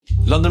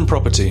London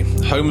Property,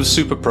 home of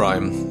Super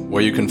Prime,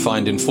 where you can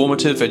find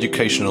informative,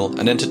 educational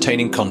and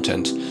entertaining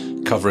content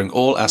covering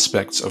all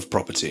aspects of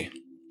property.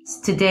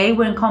 Today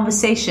we're in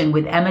conversation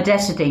with Emma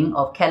Detterding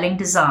of Kelling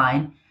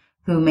Design,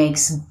 who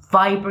makes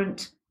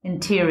vibrant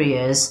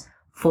interiors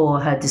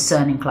for her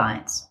discerning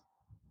clients.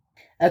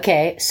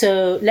 Okay,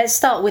 so let's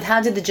start with,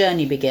 how did the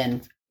journey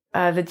begin?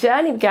 The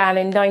journey began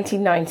in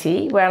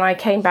 1990 when I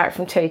came back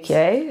from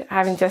Tokyo,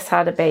 having just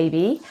had a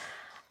baby,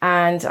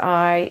 and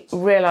I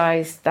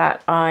realised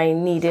that I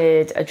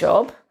needed a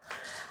job.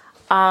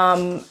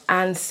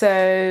 And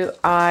so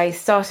I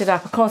started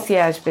up a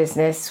concierge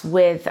business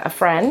with a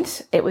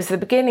friend. It was the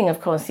beginning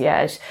of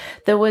concierge.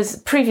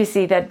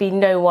 There'd been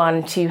no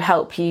one to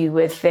help you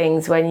with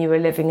things when you were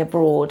living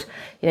abroad.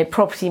 You know,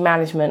 property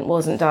management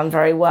wasn't done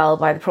very well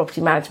by the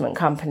property management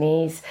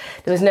companies.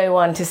 There was no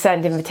one to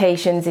send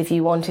invitations if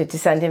you wanted to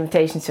send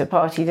invitations to a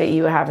party that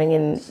you were having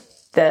in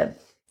the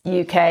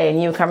UK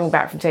and you were coming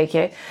back from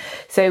Tokyo.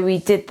 So we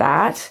did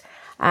that,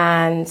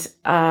 and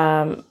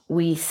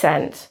we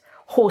sent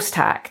horse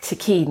tack to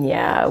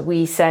Kenya.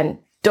 We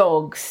sent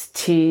dogs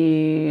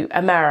to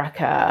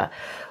America.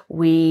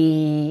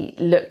 We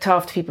looked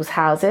after people's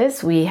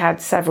houses. We had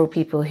several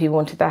people who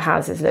wanted their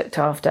houses looked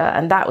after.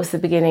 And that was the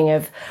beginning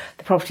of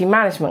the property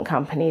management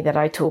company that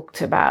I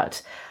talked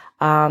about.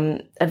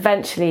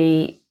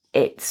 Eventually,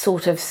 it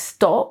sort of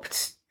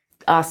stopped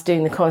us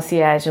doing the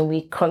concierge, and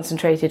we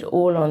concentrated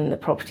all on the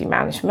property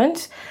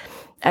management.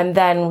 And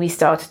then we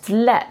started to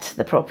let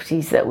the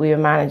properties that we were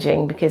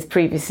managing, because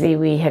previously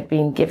we had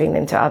been giving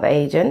them to other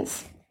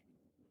agents.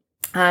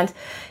 And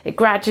it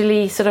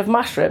gradually sort of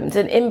mushroomed.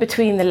 And in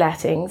between the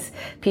lettings,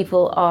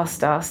 people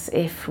asked us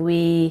if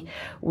we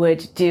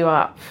would do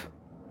up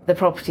the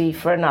property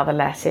for another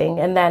letting.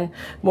 And then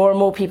more and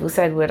more people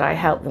said, would I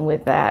help them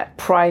with their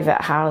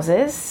private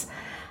houses?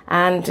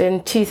 And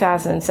in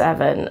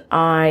 2007,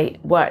 I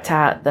worked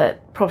out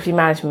that property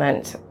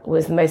management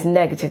was the most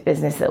negative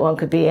business that one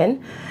could be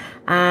in.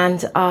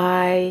 And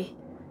I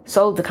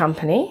sold the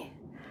company,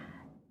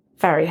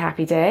 very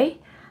happy day,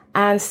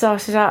 and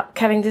started up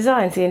Kelling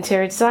Designs, the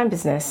interior design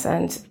business.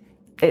 And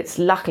it's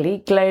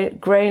luckily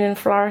grown and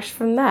flourished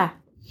from there.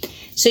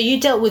 So you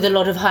dealt with a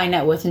lot of high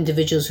net worth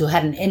individuals who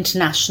had an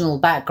international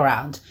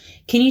background.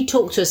 Can you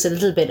talk to us a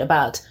little bit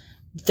about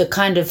the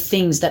kind of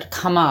things that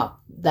come up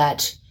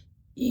that,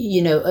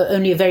 you know,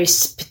 only a very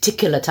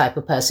particular type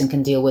of person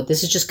can deal with?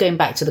 This is just going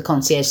back to the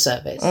concierge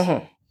service.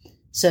 Mm-hmm.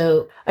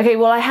 So, okay,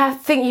 well, I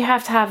think you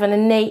have to have an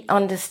innate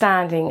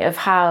understanding of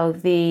how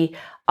the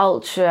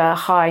ultra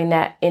high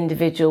net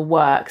individual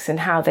works and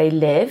how they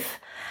live.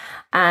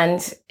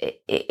 And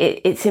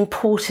it's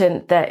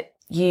important that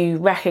you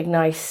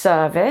recognize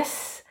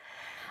service,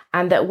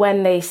 and that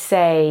when they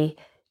say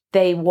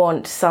they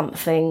want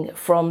something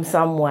from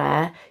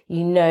somewhere,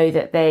 you know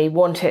that they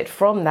want it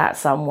from that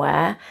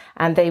somewhere,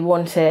 and they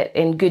want it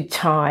in good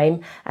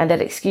time, and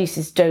that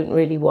excuses don't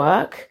really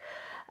work.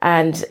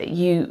 And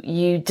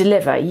you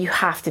deliver. You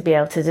have to be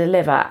able to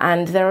deliver.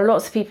 And there are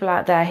lots of people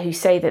out there who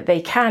say that they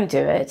can do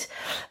it,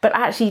 but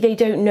actually they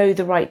don't know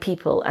the right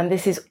people. And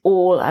this is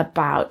all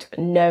about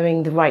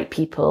knowing the right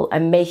people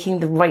and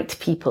making the right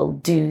people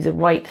do the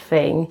right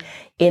thing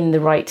in the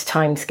right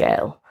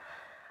timescale.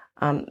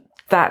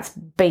 That's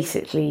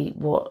basically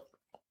what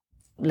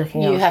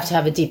looking at. You have to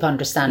have a deep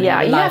understanding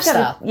of the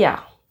lifestyle. Yeah.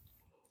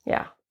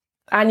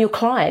 And your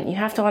client, you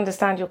have to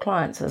understand your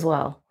clients as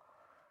well.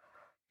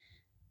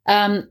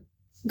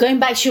 Going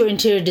back to your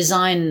interior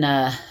design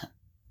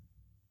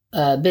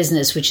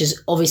business, which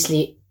is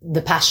obviously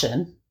the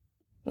passion,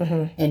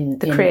 mm-hmm.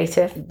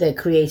 The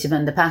creative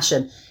and the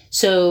passion.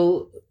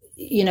 So,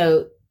 you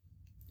know,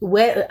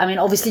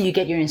 obviously you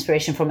get your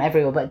inspiration from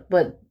everywhere,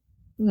 but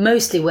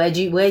mostly where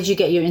do you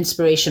get your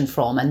inspiration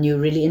from? And you're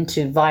really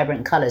into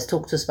vibrant colors.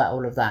 Talk to us about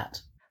all of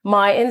that.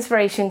 My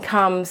inspiration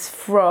comes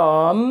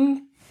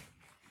from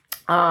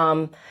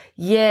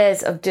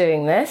years of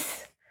doing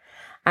this.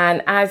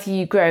 And as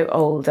you grow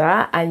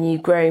older and you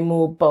grow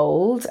more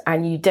bold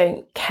and you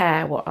don't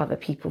care what other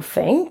people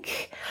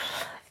think,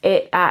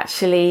 it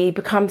actually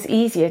becomes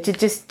easier to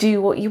just do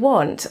what you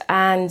want.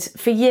 And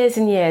for years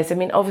and years, I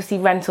mean, obviously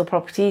rental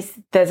properties,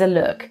 there's a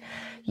look.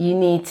 You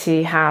need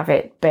to have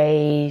it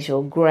beige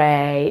or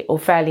grey or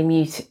fairly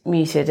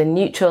muted and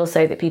neutral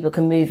so that people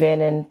can move in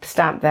and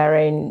stamp their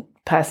own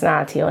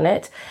personality on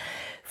it.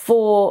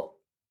 For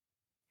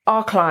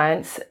our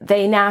clients,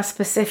 they now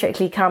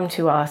specifically come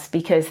to us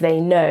because they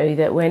know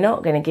that we're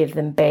not going to give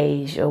them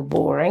beige or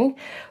boring.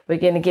 We're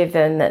going to give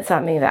them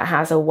something that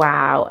has a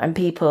wow, and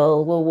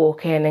people will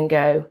walk in and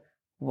go,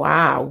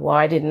 wow,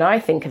 why didn't I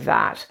think of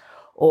that?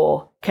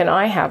 Or can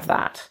I have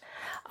that?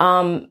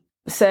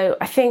 So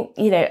I think,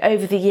 you know,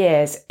 over the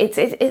years, it's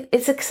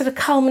a sort of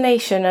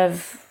culmination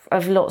of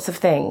lots of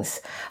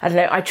things. I don't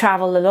know, I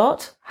travel a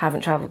lot,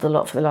 haven't traveled a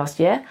lot for the last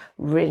year,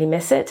 really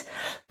miss it.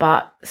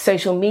 But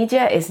social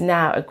media is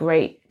now a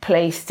great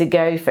place to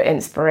go for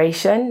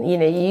inspiration. You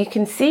know, you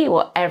can see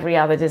what every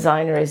other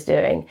designer is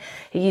doing.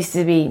 It used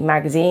to be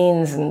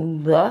magazines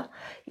and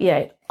you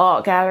know,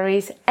 art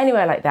galleries,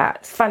 anywhere like that.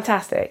 It's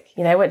fantastic.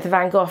 You know, I went to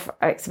Van Gogh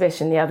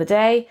exhibition the other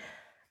day.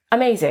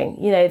 Amazing.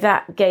 You know,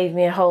 that gave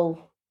me a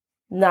whole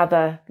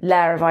another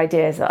layer of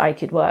ideas that I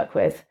could work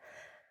with.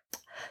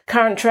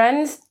 Current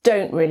trends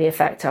don't really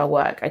affect our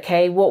work,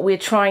 okay? What we're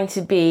trying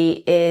to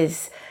be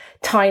is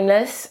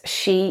timeless,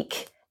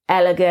 chic,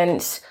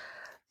 elegant,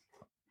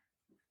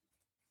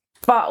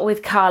 but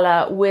with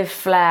colour, with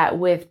flair,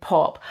 with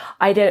pop.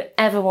 I don't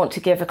ever want to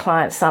give a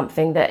client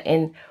something that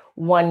in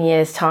 1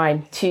 year's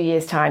time, 2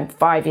 years' time,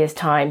 5 years'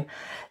 time,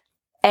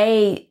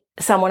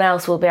 someone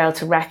else will be able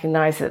to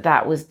recognise that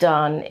that was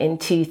done in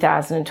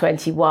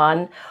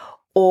 2021,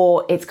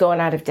 or it's gone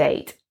out of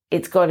date.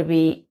 It's got to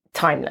be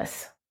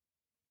timeless.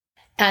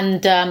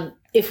 And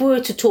if we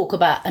were to talk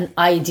about an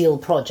ideal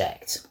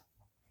project,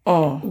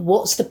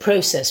 what's the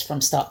process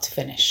from start to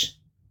finish?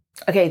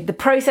 Okay, the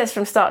process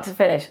from start to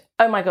finish.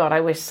 Oh my God, I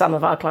wish some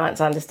of our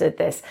clients understood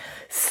this.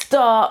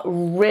 Start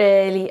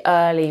really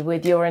early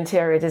with your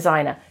interior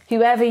designer.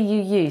 Whoever you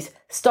use,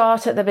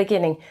 start at the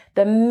beginning.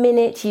 The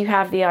minute you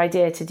have the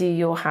idea to do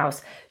your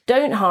house,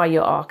 don't hire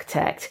your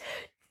architect.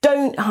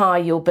 Don't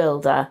hire your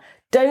builder.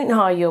 Don't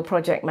hire your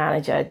project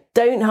manager.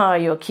 Don't hire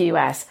your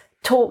QS.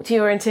 Talk to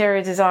your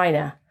interior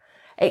designer.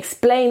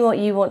 Explain what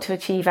you want to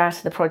achieve out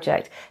of the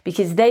project,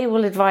 because they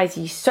will advise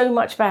you so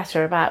much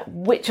better about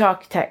which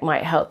architect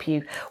might help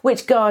you,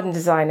 which garden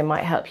designer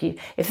might help you,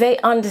 if they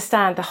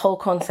understand the whole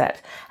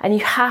concept. And you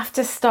have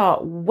to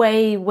start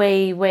way,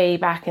 way, way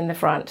back in the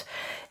front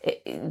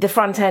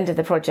end of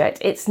the project.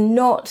 It's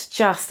not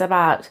just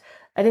about,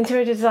 an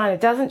interior designer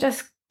doesn't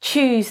just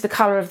choose the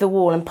colour of the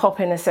wall and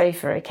pop in a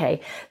sofa, okay?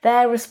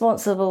 They're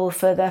responsible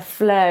for the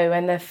flow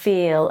and the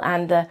feel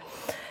and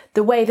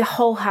the way the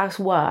whole house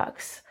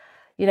works.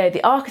 You know,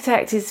 the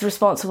architect is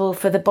responsible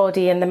for the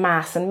body and the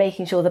mass and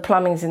making sure the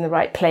plumbing's in the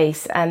right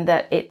place and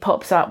that it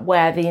pops up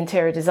where the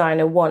interior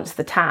designer wants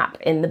the tap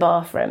in the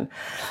bathroom.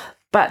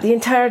 But the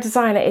interior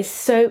designer is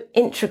so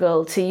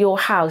integral to your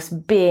house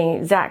being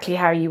exactly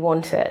how you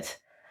want it.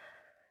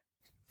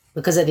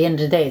 Because at the end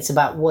of the day, it's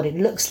about what it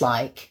looks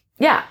like.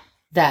 Yeah.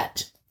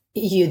 That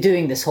you're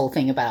doing this whole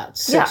thing about.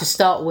 So to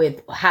start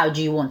with, how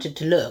do you want it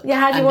to look? Yeah,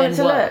 how do you want it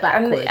to look?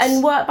 Backwards.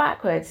 And work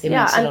backwards. It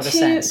makes a lot of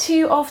sense.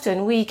 Too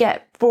often we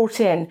get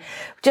brought in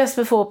just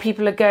before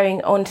people are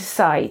going onto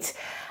site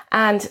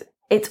and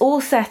it's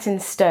all set in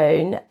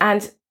stone.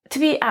 And to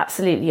be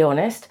absolutely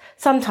honest,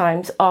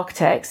 sometimes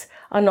architects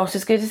are not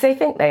as good as they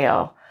think they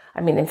are.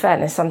 I mean, in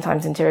fairness,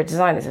 sometimes interior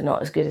designers are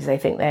not as good as they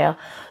think they are.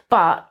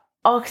 But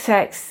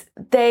architects,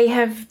 they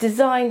have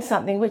designed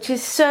something which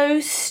is so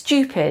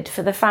stupid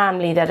for the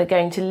family that are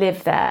going to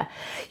live there,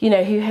 you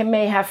know, who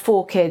may have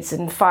 4 kids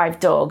and 5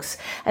 dogs,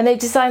 and they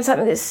designed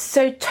something that's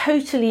so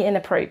totally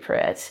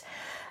inappropriate.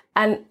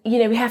 And, you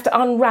know, we have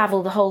to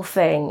unravel the whole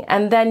thing.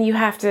 And then you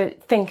have to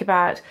think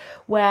about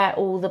where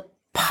all the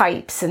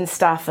pipes and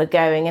stuff are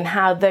going and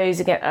how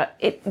those are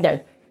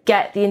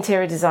get the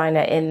interior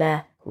designer in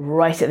there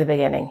right at the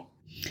beginning.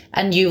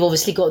 And you've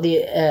obviously got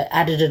the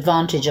added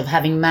advantage of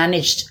having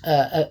managed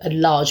a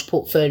large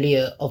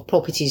portfolio of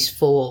properties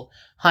for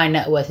high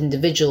net worth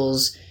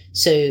individuals.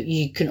 So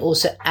you can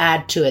also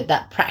add to it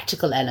that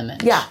practical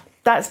element. Yeah,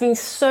 that's been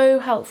so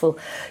helpful.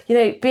 You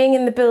know, being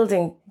in the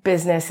building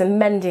business and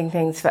mending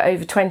things for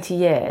over 20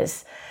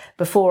 years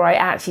before I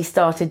actually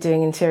started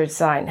doing interior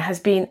design has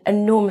been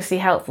enormously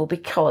helpful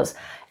because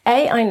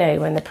A, I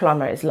know when the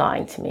plumber is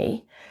lying to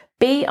me.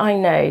 B, I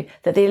know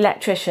that the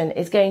electrician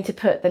is going to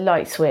put the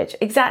light switch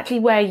exactly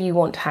where you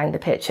want to hang the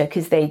picture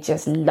because they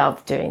just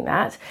love doing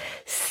that.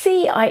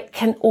 C, I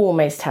can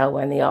almost tell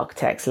when the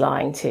architect's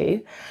lying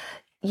too.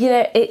 You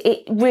know,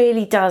 it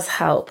really does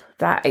help,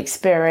 that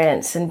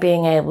experience and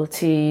being able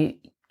to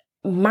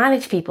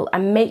manage people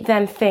and make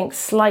them think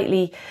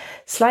slightly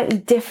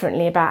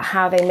differently about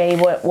how they may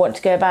want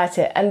to go about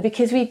it. And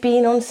because we've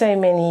been on so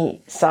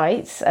many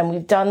sites and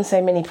we've done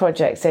so many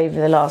projects over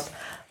the last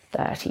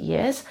 30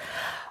 years,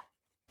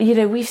 you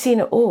know, we've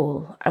seen it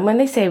all. And when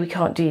they say we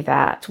can't do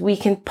that, we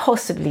can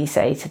possibly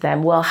say to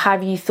them, well,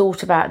 have you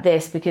thought about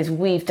this? Because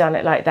we've done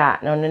it like that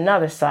and on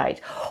another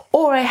site.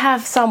 Or I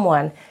have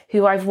someone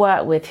who I've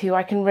worked with who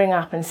I can ring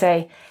up and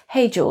say,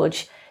 hey,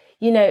 George,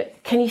 you know,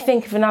 can you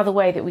think of another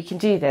way that we can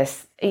do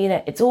this? You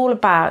know, it's all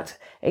about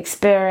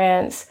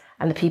experience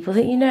and the people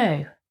that you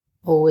know.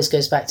 Always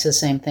goes back to the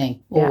same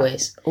thing.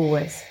 Always. Yeah,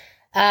 always.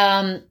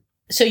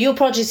 So your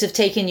projects have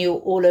taken you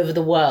all over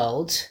the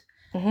world.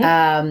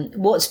 Mm-hmm.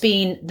 What's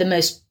been the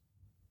most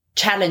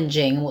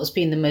challenging? What's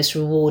been the most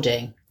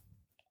rewarding?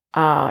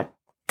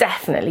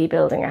 Definitely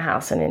building a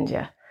house in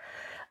India.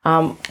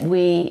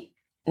 We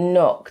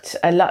knocked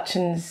a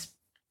Lutyens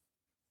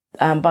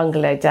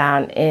bungalow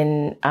down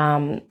in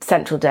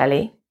central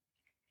Delhi.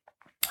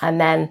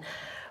 And then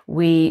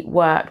we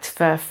worked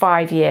for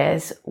 5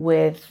 years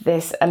with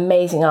this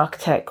amazing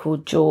architect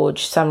called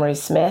George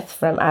Summery-Smith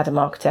from Adam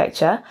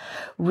Architecture,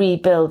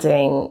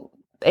 rebuilding.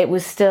 It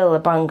was still a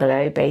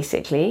bungalow,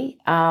 basically,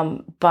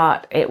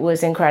 but it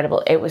was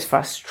incredible. It was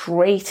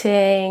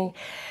frustrating.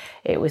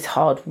 It was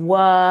hard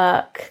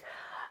work.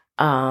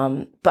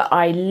 But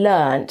I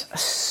learned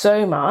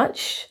so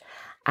much,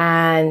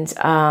 and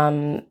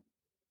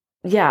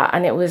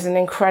and it was an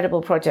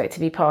incredible project to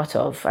be part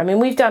of. I mean,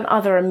 we've done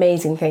other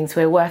amazing things.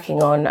 We're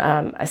working on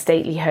a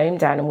stately home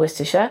down in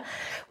Worcestershire,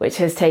 which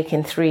has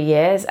taken 3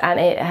 years, and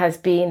it has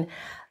been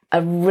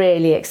a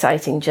really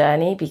exciting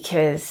journey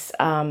because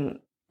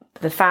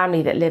the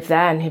family that lived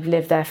there and who've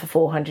lived there for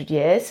 400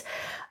 years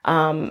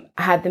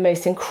had the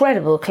most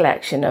incredible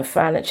collection of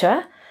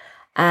furniture,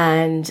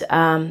 and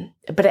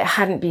but it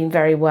hadn't been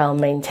very well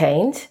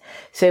maintained.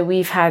 So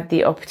we've had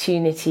the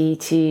opportunity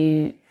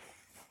to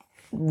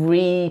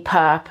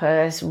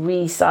repurpose,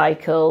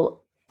 recycle,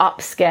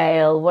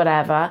 upscale,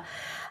 whatever,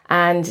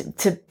 and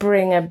to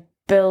bring a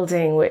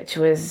building which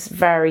was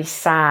very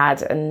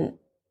sad and,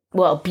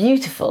 well,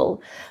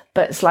 beautiful,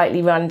 but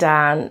slightly run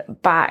down,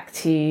 back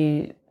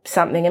to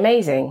something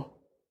amazing.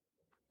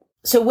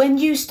 So when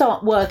you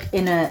start work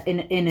in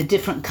a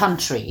different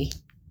country,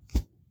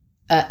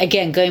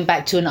 again, going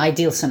back to an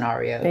ideal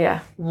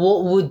scenario,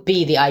 what would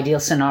be the ideal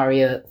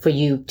scenario for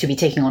you to be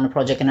taking on a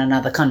project in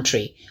another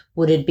country?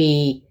 Would it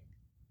be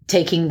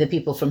taking the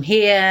people from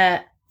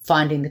here,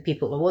 finding the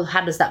people? Well,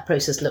 how does that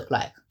process look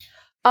like?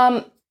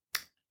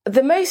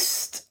 The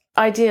most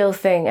ideal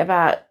thing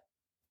about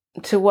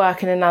to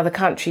work in another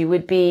country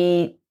would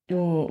be,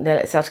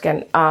 let's start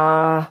again.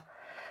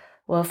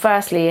 Well,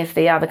 firstly, if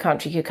the other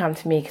country could come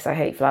to me, because I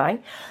hate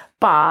flying,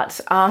 but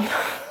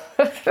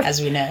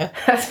as we know,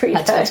 I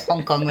went to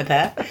Hong Kong with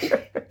her.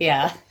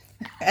 Yeah.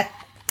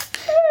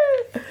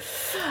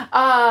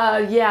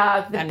 And you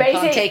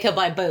can't take her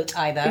by boat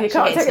either. You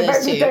can't take her by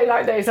boat. You don't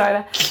like those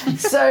either.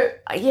 So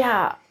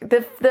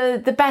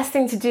the best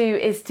thing to do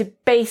is to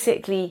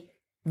basically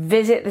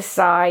visit the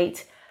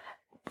site,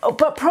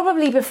 but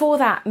probably before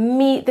that,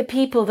 meet the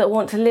people that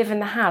want to live in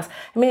the house.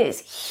 I mean,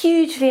 it's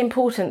hugely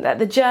important that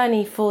the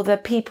journey for the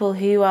people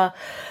who are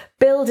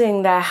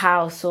building their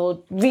house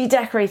or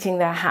redecorating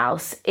their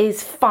house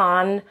is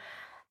fun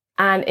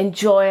and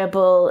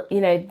enjoyable.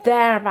 You know,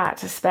 they're about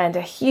to spend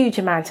a huge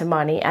amount of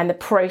money and the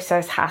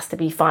process has to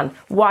be fun.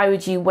 Why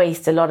would you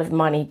waste a lot of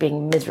money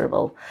being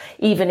miserable,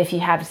 even if you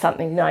have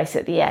something nice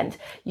at the end?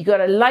 You got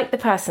to like the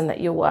person that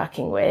you're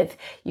working with.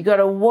 You got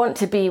to want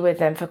to be with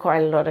them for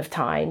quite a lot of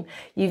time.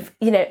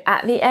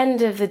 At the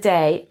end of the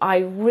day, I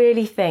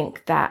really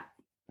think that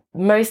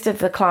most of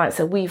the clients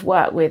that we've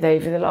worked with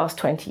over the last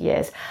 20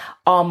 years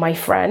are my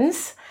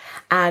friends,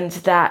 and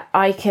that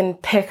I can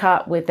pick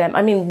up with them.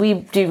 I mean, we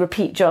do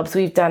repeat jobs.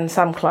 We've done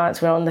some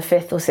clients, we're on the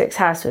 5th or 6th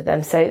house with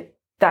them. So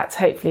that's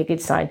hopefully a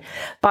good sign.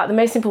 But the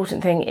most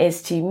important thing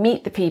is to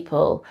meet the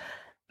people,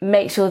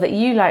 make sure that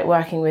you like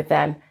working with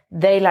them,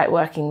 they like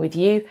working with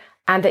you,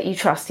 and that you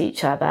trust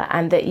each other,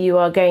 and that you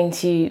are going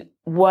to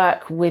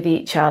work with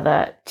each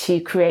other to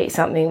create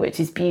something which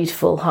is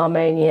beautiful,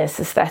 harmonious,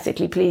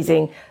 aesthetically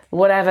pleasing,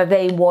 whatever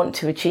they want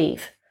to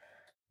achieve.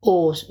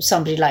 Or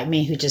somebody like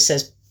me who just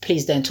says,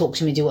 please don't talk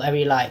to me, do whatever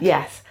you like.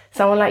 Yes.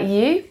 Someone like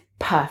you,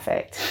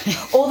 perfect.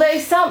 Although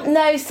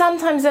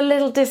sometimes a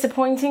little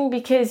disappointing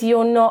because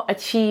you're not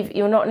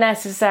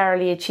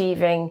necessarily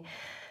achieving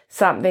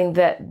something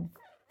that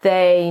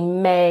they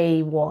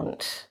may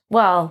want.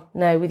 Well,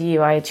 no, with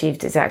you, I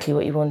achieved exactly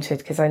what you wanted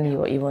because I knew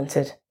what you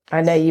wanted.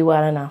 I know you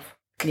well enough.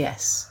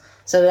 Yes.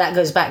 So that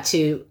goes back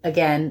to,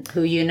 again,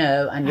 who you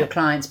know and your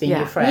clients being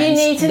your friends. You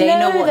need to know them. They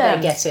know what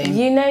they're getting.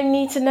 You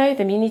need to know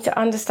them. You need to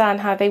understand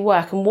how they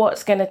work and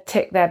what's going to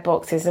tick their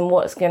boxes and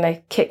what's going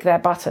to kick their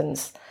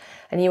buttons.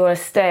 And you want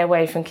to stay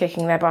away from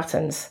kicking their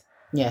buttons.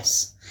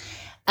 Yes.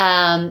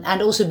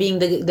 And also being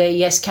the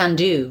yes can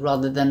do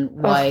rather than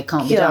why it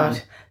can't be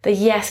done. The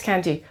yes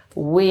can do.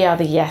 We are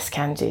the yes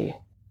can do.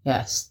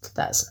 Yes,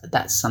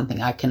 that's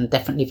something I can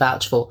definitely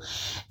vouch for.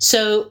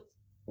 So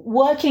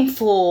working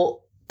for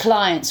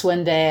clients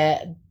when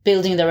they're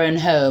building their own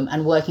home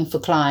and working for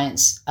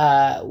clients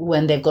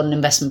when they've got an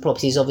investment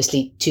property is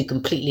obviously two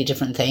completely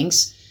different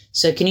things.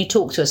 So can you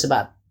talk to us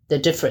about the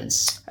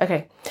difference?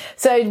 Okay.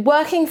 So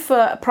working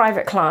for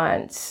private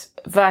clients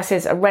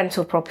versus a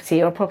rental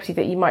property or a property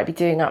that you might be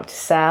doing up to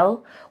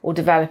sell or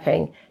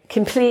developing,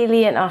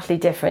 completely and utterly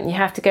different. You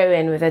have to go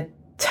in with a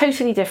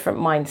totally different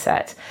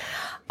mindset.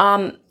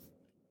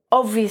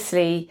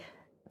 Obviously,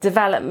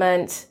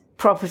 development,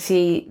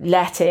 property,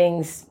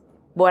 lettings,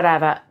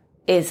 whatever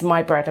is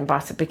my bread and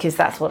butter because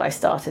that's what I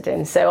started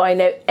in. So I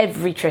know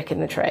every trick in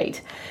the trade.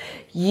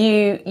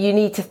 You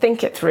need to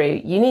think it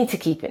through. You need to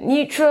keep it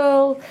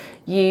neutral.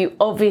 You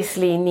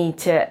obviously need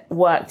to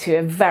work to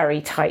a very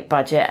tight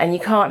budget, and you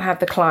can't have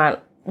the client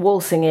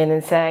waltzing in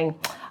and saying,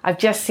 I've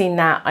just seen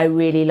that, I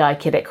really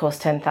like it, it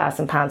costs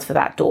 £10,000 for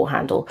that door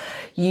handle.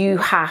 You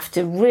have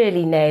to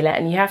really nail it,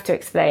 and you have to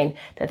explain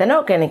that they're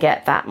not going to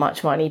get that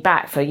much money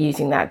back for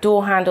using that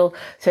door handle,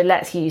 so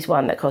let's use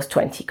one that costs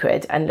 20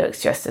 quid and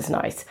looks just as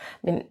nice.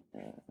 I mean,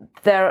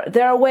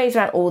 there are ways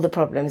around all the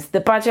problems. The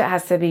budget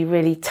has to be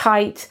really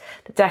tight,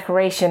 the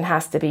decoration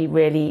has to be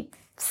really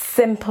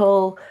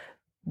simple,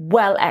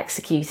 well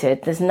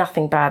executed. There's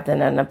nothing bad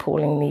than an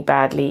appallingly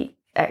badly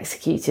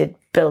executed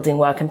building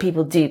work, and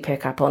people do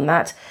pick up on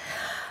that.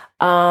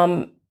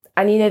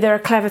 And, you know, there are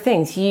clever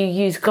things. You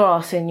use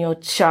gloss in your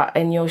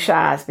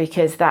showers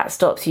because that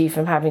stops you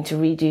from having to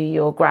redo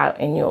your grout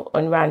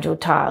around your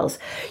tiles.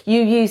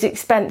 You use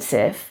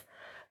expensive,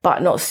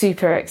 but not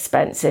super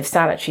expensive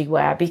sanitary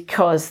ware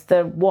because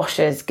the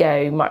washers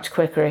go much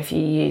quicker if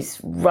you use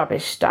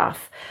rubbish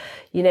stuff.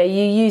 You know,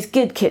 you use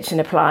good kitchen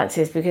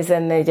appliances because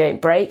then they don't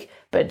break,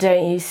 but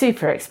don't use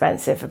super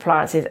expensive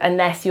appliances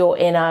unless you're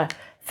in a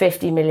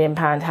 £50 million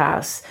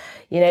house.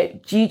 You know,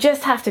 you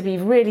just have to be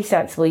really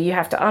sensible. You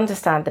have to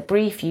understand the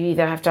brief. You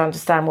either have to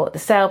understand what the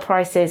sale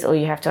price is or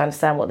you have to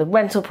understand what the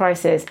rental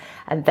price is,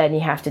 and then you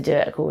have to do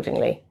it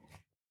accordingly.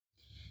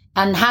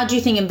 And how do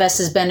you think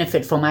investors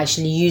benefit from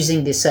actually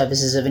using these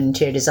services of an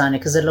interior designer?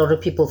 Because a lot of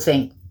people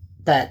think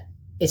that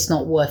it's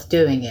not worth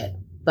doing it.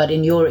 But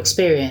in your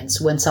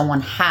experience, when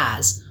someone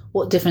has,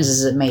 what difference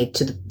has it made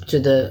to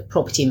the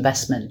property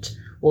investment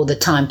or the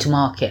time to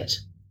market?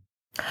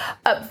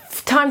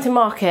 Time to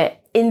market,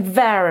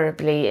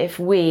 invariably, if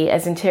we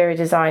as interior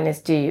designers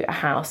do a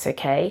house,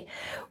 okay,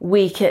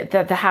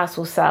 the house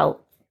will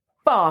sell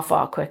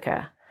far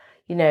quicker.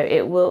 You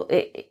know,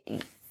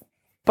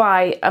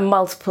 by a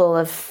multiple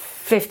of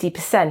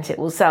 50%, it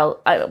will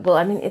sell. Well,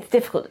 I mean, it's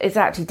difficult. It's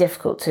actually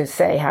difficult to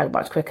say how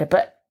much quicker,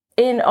 but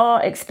in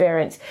our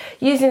experience,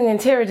 using an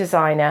interior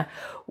designer,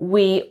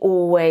 we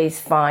always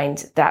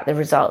find that the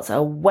results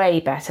are way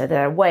better.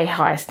 They're way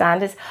higher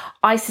standards.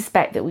 I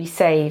suspect that we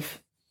save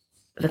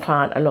the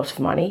client a lot of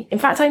money. In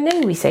fact, I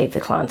know we save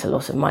the client a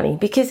lot of money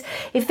because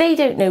if they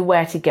don't know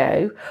where to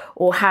go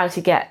or how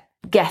to get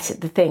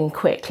at the thing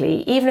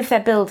quickly, even if their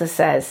builder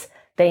says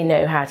they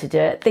know how to do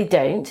it, they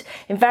don't.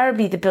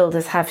 Invariably, the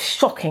builders have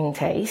shocking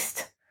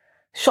taste.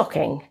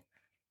 Shocking.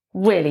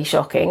 Really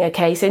shocking.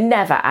 Okay, so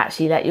never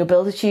actually let your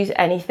builder choose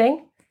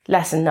anything.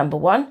 Lesson number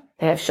 1,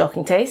 they have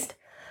shocking taste.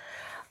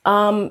 You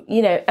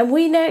know, and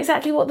we know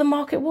exactly what the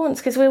market wants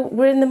because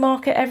we're in the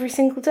market every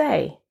single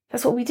day.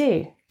 That's what we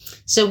do.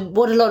 So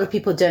what a lot of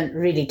people don't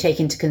really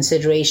take into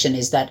consideration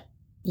is that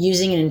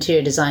using an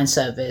interior design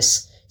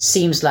service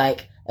seems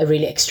like a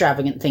really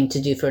extravagant thing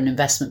to do for an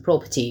investment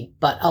property,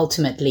 but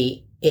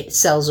ultimately it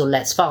sells or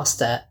lets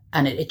faster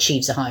and it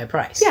achieves a higher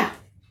price. Yeah.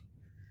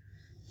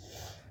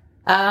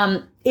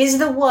 Is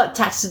the work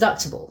tax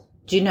deductible?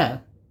 Do you know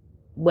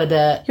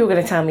whether... You're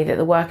going to tell me that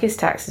the work is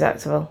tax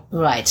deductible.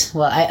 Right.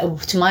 Well,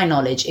 to my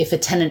knowledge, if a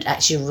tenant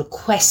actually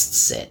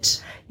requests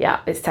it...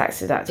 Yeah, it's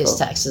tax deductible. It's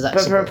tax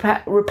deductible.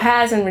 But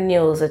repairs and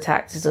renewals are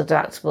tax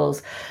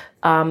deductibles.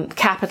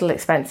 Capital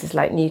expenses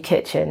like new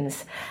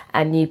kitchens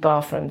and new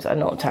bathrooms are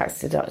not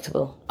tax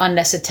deductible.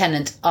 Unless a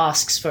tenant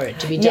asks for it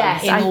to be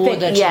done in order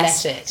to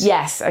let it.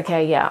 Yes,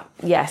 okay, yeah.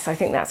 Yes, I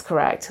think that's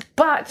correct.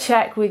 But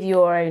check with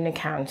your own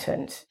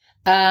accountant.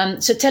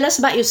 So tell us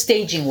about your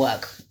staging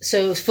work.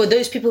 So for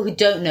those people who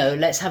don't know,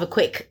 let's have a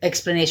quick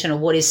explanation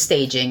of what is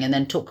staging and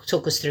then talk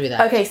us through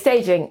that. Okay,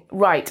 staging,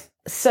 right.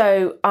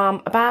 So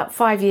about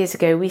 5 years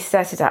ago, we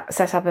set up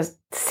a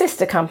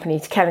sister company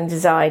to Kelling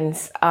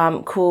Designs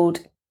called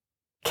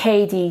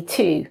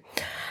KD2.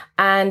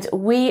 And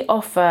we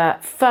offer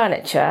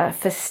furniture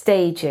for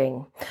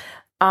staging.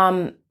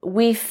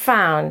 We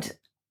found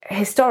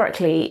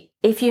historically,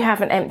 if you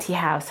have an empty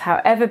house,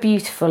 however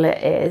beautiful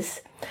it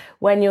is,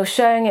 when you're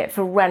showing it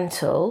for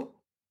rental,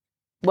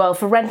 well,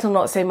 for rental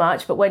not so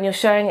much, but when you're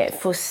showing it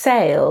for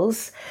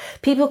sales,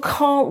 people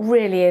can't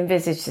really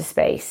envisage the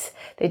space.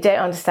 They don't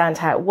understand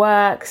how it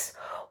works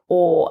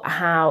or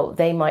how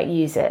they might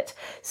use it.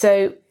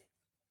 So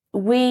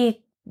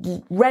we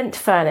rent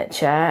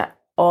furniture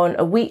on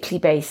a weekly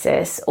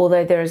basis,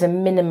 although there is a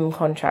minimum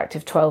contract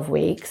of 12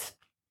 weeks,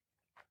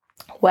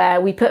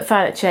 where we put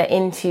furniture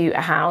into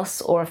a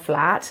house or a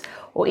flat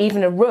or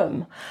even a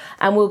room,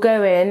 and we'll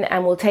go in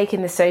and we'll take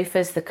in the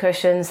sofas, the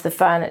cushions, the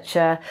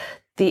furniture,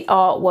 the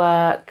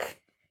artwork,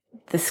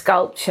 the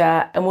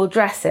sculpture, and we'll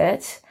dress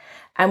it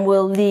and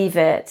we'll leave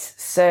it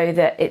so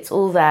that it's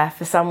all there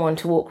for someone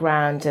to walk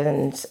around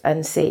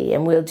and see.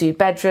 And we'll do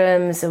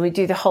bedrooms and we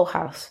do the whole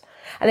house.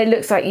 And it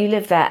looks like you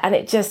live there, and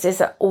it just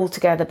is an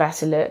altogether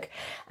better look.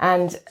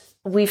 And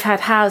we've had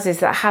houses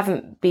that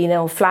haven't been,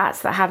 or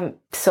flats that haven't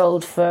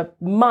sold for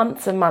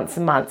months and months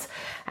and months.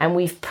 And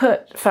we've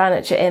put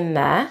furniture in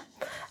there.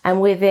 And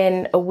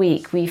within a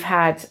week, we've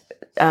had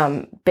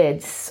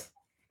bids,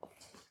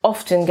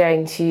 often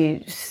going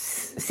to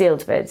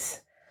sealed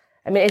bids.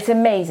 I mean, it's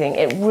amazing.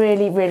 It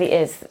really, really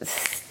is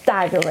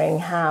staggering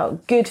how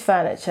good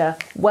furniture,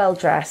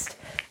 well-dressed,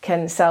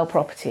 can sell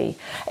property.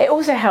 It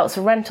also helps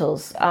for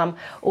rentals,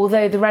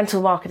 although the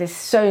rental market is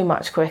so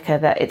much quicker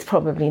that it's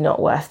probably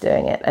not worth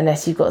doing it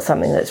unless you've got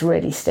something that's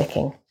really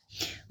sticking.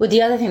 Well,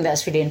 the other thing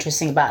that's really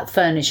interesting about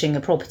furnishing a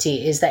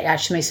property is that it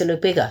actually makes it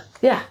look bigger.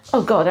 Yeah.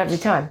 Oh, God, every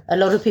time. A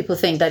lot of people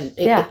think that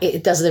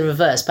it does the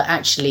reverse, but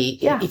actually,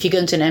 if you go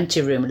into an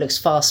empty room, it looks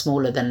far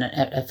smaller than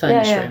a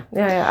furnished room.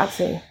 Yeah,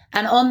 absolutely.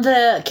 And on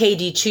the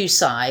KD2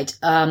 side,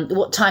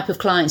 what type of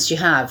clients do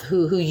you have?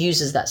 Who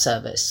uses that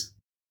service?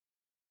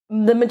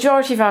 The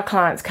majority of our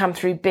clients come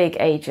through big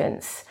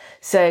agents.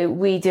 So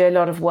we do a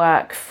lot of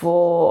work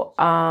for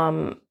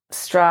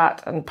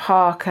Strutt and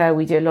Parker.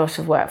 We do a lot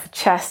of work for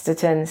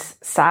Chestertons,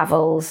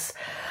 Savills.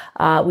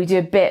 We do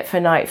a bit for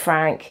Knight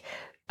Frank.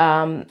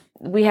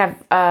 We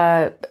have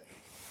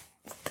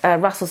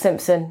Russell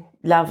Simpson.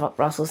 Love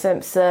Russell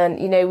Simpson.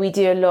 You know, we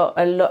do a lot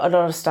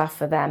of stuff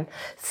for them.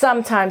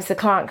 Sometimes the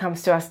client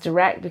comes to us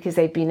direct because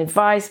they've been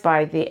advised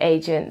by the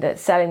agent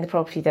that's selling the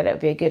property that it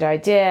would be a good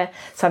idea.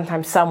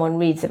 Sometimes someone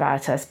reads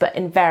about us, but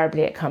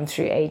invariably it comes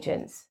through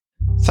agents.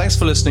 Thanks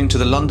for listening to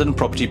the London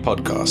Property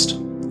Podcast.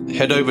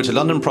 Head over to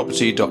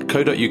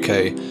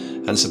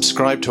londonproperty.co.uk and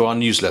subscribe to our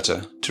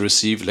newsletter to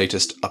receive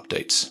latest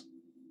updates.